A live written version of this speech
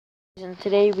And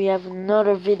today we have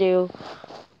another video,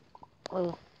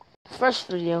 well, first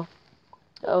video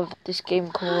of this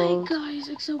game called... Hi guys,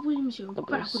 Excel Williams here,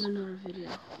 back with another video.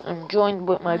 I'm joined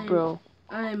with my bro.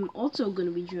 I'm also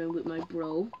gonna be joined with my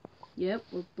bro. Yep,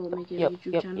 we're both making a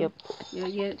YouTube channel.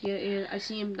 Yeah, I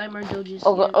see him, Nightmare Doges.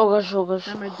 Oh gosh.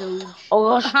 Nightmare Doge. Oh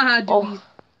gosh. Haha, Oh.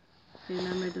 Okay,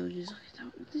 Nightmare Doges.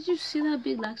 Did you see that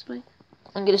big lag spike?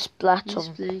 I'm gonna splat This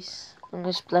him. place. I'm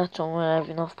gonna splat him when I have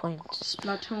enough points.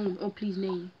 Splat home. Oh, please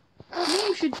name.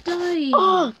 Name should die.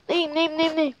 Oh,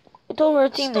 name. I told her a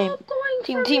team name. Stop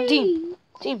going Team.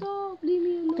 Stop, leave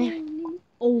me alone.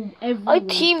 Oh, everyone. I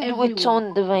teamed with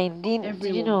Son Divine. Did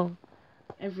you know?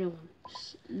 Everyone,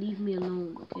 just leave me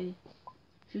alone, okay?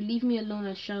 If you leave me alone,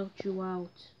 I shout you out.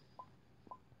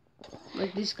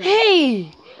 Like this guy.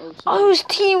 Hey! Oh,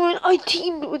 I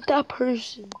teamed with that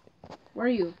person. Where are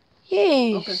you?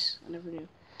 Yes. Okay, I never knew.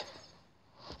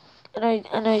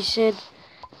 And I said,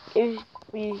 give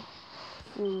me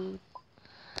food.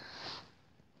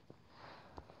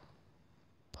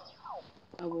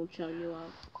 I won't shout you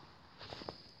out.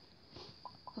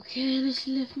 Okay, just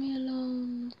leave me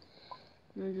alone.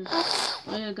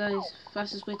 Oh yeah, guys,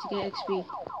 fastest way to get XP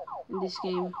in this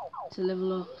game to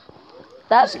level up.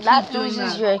 That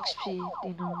loses your XP,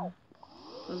 you know.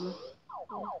 Does it?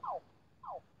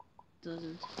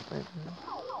 Doesn't.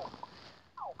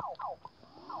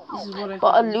 This is what I.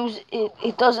 But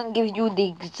it doesn't give you the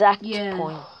exact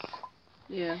point.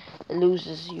 Yeah. It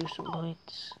loses you some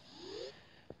points.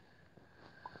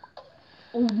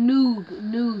 Oh,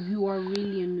 noob, you are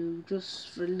really a noob.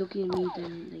 Just for looking at me,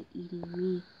 then like eating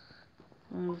me.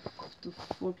 One of the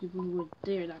 4 people who were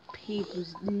there, that pig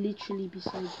was literally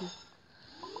beside you.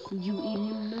 Did you eat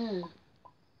him? No.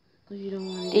 Because you don't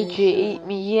want to. Did you eat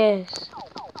me? Yes.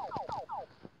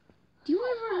 Do you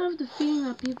ever have the feeling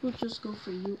that people just go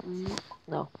for you only?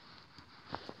 No.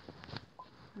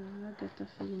 I get that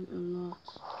feeling a lot.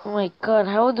 Oh my god,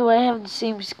 how do I have the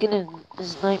same skin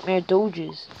as Nightmare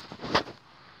Doges?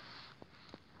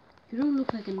 You don't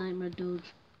look like a Nightmare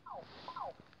Doge.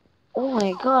 Oh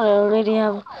my god, I already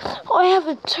have... Oh, I have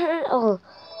a turtle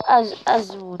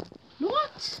as one.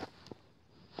 What?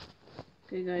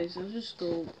 Okay guys, I'll just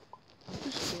go.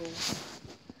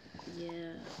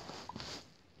 Yeah.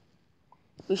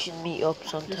 We should meet up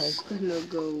sometime. Just gonna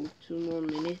go 2 more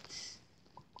minutes.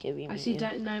 I see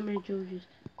that Nightmare Doges.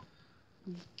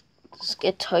 Just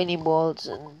get tiny balls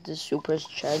and the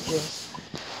superchargers.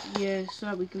 Yeah, so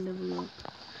that we can level up.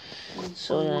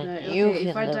 So that okay, you can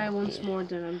if I die once more,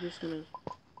 then I'm just gonna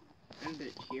end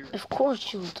it here. Of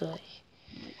course you'll die.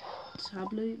 My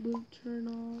tablet will turn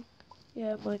off.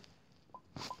 Yeah, but...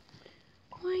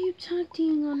 Why are you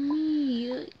tag-teaming on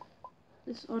me?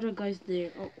 This other guy's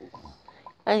there. Oh.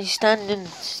 And he's standing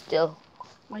still.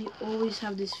 I always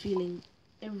have this feeling.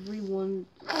 Everyone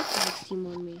tag-team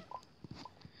on me.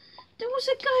 There was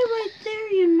a guy right there,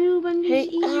 you noob, and he's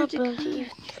easier to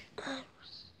catch.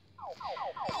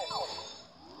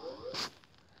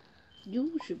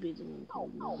 You should be the one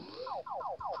called noob.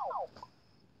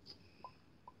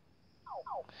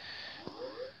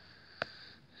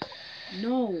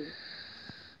 No.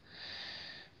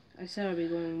 I said I'd be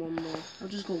going 1 more. I'll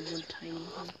just go 1 tiny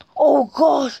one. Oh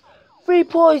gosh! 3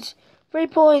 points! 3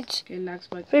 points! Okay, lag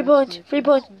spike. 3 points! 3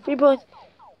 points! 3 points!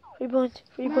 3 points!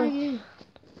 3 points!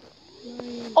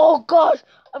 Oh gosh!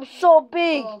 I'm so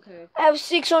big! Oh, okay. I have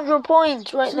 600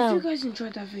 points right now. So if you guys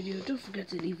enjoyed that video, don't forget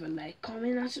to leave a like,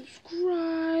 comment, and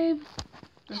subscribe.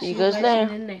 I'll see you guys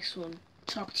later in the next one.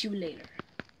 Talk to you later.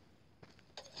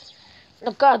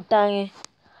 Oh, god dang it.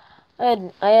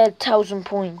 I had 1,000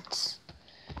 points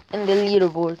in the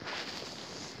leaderboard.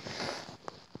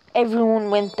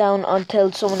 Everyone went down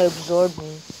until someone absorbed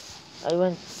me. I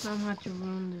went... I'm had to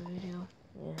ruin the video.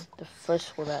 Yeah, the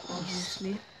first one at least.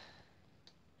 Obviously.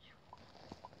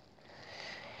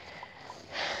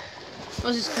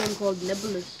 What's this game called?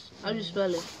 Nebulous. How do you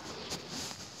spell it?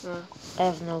 I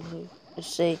have no clue.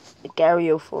 Just say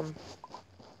Gariophone.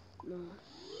 No.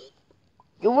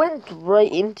 You went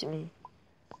right into me.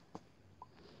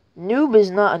 Noob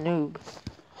is not a noob.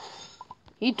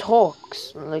 He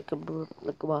talks like a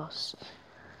boss.